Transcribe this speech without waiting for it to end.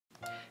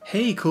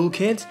Hey cool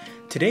kids,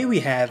 today we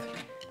have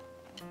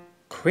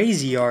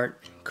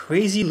Cra-Z-Art,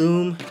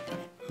 Cra-Z-Loom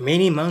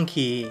Mini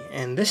Monkey,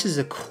 and this is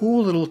a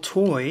cool little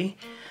toy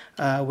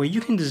where you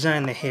can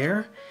design the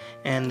hair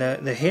and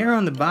the hair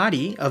on the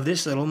body of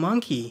this little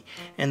monkey,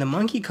 and the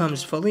monkey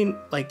comes fully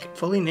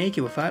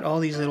naked without all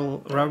these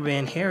little rubber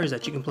band hairs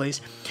that you can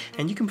place,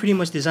 and you can pretty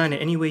much design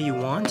it any way you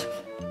want.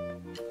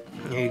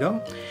 There you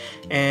go.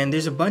 And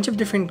there's a bunch of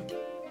different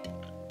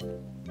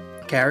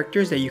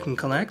characters that you can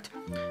collect.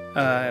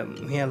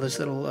 We have this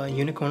little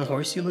unicorn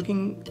horsey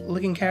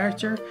looking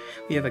character.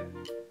 We have a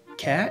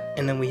cat,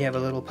 and then we have a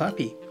little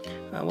puppy.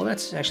 Well,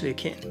 that's actually a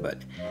kitten, but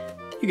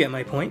you get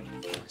my point.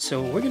 So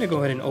we're gonna go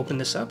ahead and open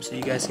this up so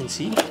you guys can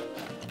see.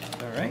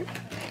 Alright,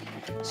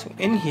 so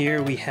in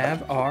here we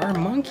have our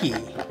monkey.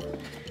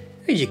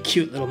 Here's a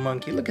cute little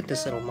monkey. Look at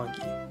this little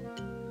monkey.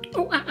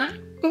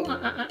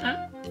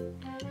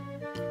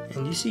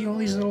 And you see all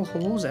these little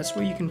holes? That's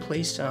where you can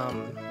place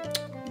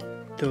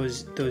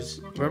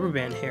those rubber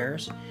band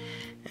hairs.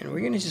 And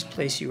we're gonna just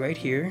place you right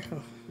here,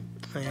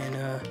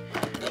 and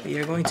we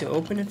are going to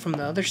open it from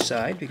the other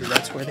side because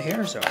that's where the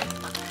hairs are.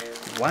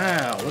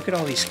 Wow, look at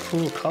all these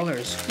cool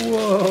colors.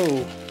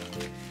 Whoa!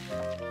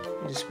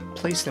 Just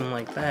place them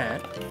like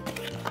that.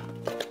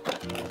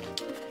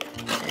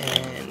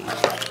 And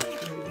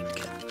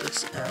get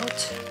this out.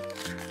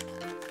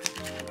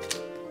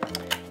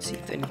 See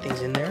if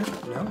anything's in there.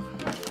 No?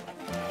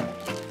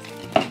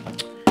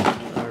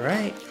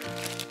 Alright.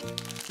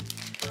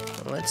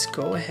 Let's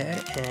go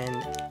ahead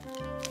and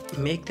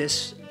make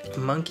this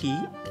monkey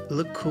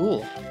look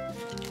cool.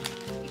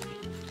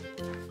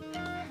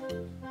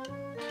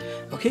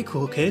 Okay,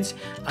 cool kids,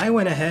 I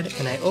went ahead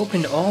and I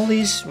opened all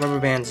these rubber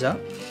bands up,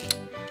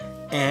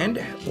 and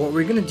what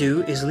we're gonna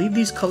do is leave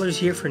these colors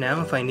here for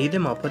now. If I need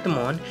them, I'll put them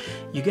on.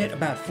 You get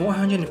about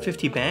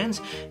 450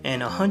 bands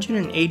and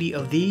 180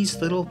 of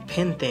these little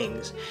pin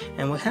things.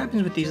 And what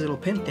happens with these little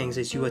pin things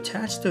is you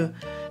attach the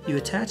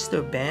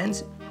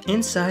bands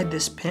inside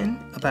this pin,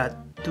 about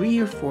 3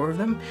 or 4 of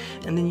them,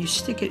 and then you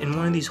stick it in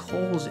one of these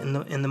holes in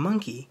the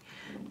monkey.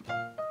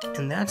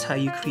 And that's how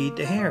you create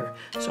the hair.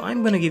 So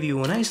I'm going to give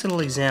you a nice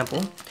little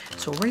example.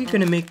 So we're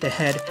going to make the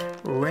head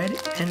orange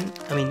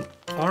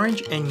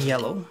and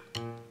yellow.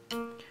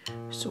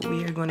 So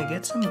we are going to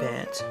get some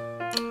bands,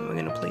 and we're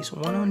going to place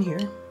one on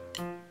here.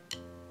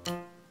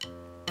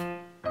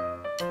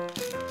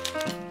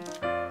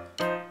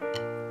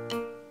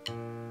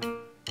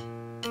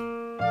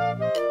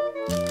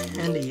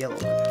 And a yellow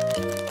one.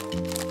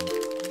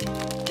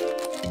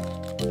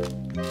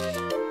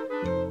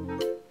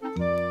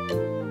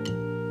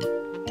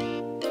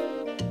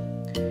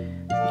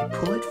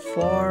 Pull it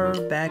far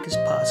back as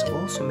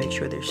possible, so make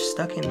sure they're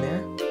stuck in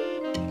there.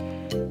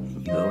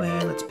 And you go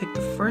ahead, let's pick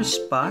the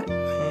first spot,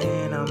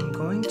 and I'm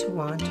going to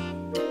want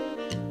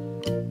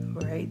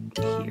right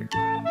here.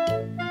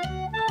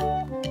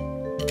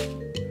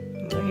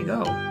 There you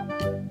go.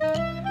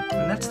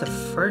 And that's the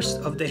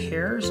first of the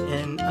hairs,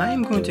 and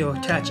I'm going to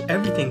attach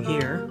everything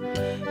here,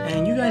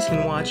 and you guys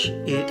can watch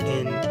it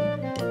in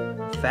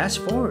fast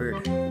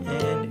forward.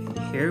 And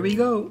here we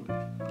go.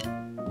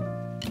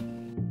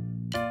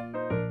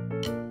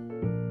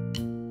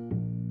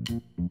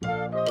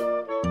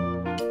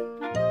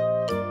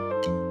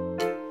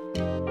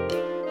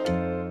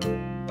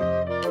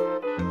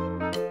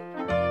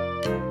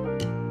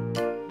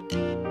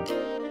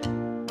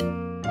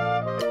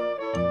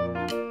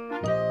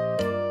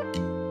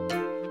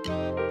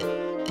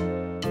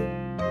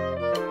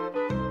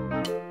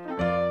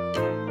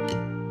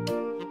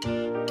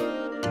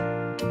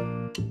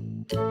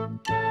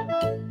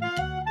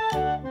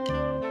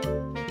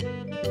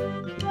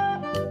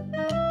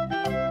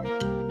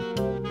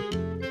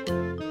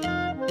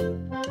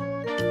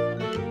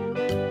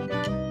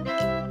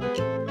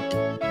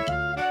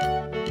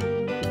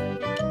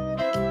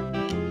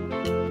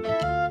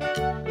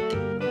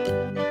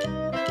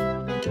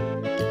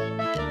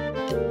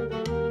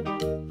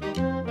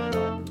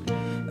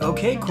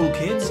 Okay, cool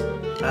kids,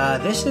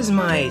 this is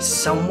my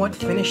somewhat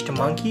finished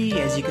monkey.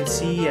 As you can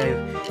see,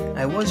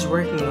 I was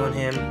working on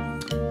him.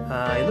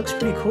 It looks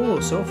pretty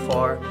cool so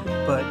far,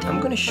 but I'm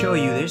going to show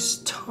you there's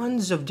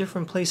tons of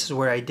different places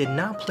where I did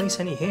not place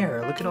any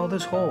hair. Look at all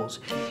those holes.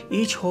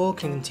 Each hole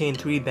can contain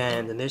 3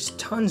 bands, and there's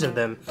tons of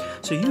them,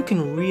 so you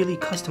can really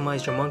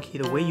customize your monkey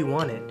the way you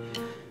want it.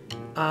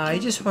 I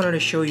just wanted to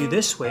show you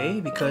this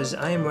way because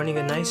I am running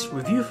a nice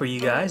review for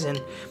you guys,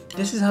 and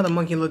this is how the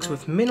monkey looks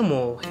with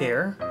minimal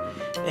hair.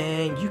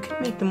 And you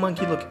can make the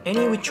monkey look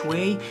any which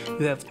way.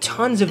 You have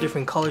tons of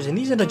different colors, and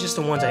these are just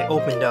the ones I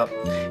opened up.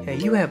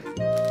 You have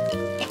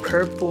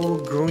purple,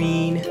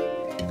 green,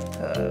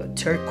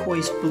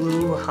 turquoise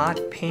blue, hot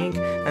pink.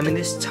 I mean,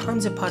 there's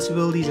tons of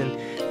possibilities, and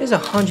there's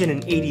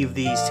 180 of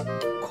these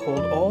to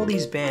hold all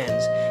these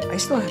bands. I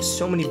still have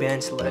so many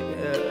bands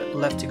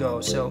left to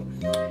go, so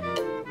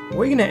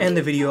we're gonna end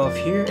the video off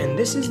here, and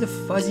this is the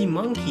fuzzy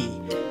monkey,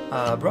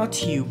 brought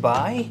to you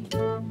by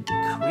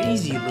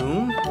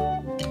Cra-Z-Loom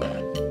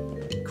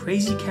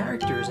Crazy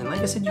Characters. And like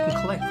I said, you can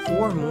collect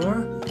 4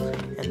 more,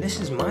 and this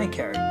is my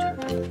character.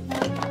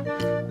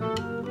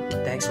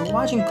 Thanks for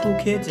watching, cool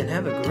kids, and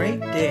have a great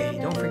day.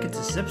 Don't forget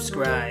to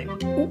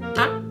subscribe. Ooh,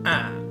 ah.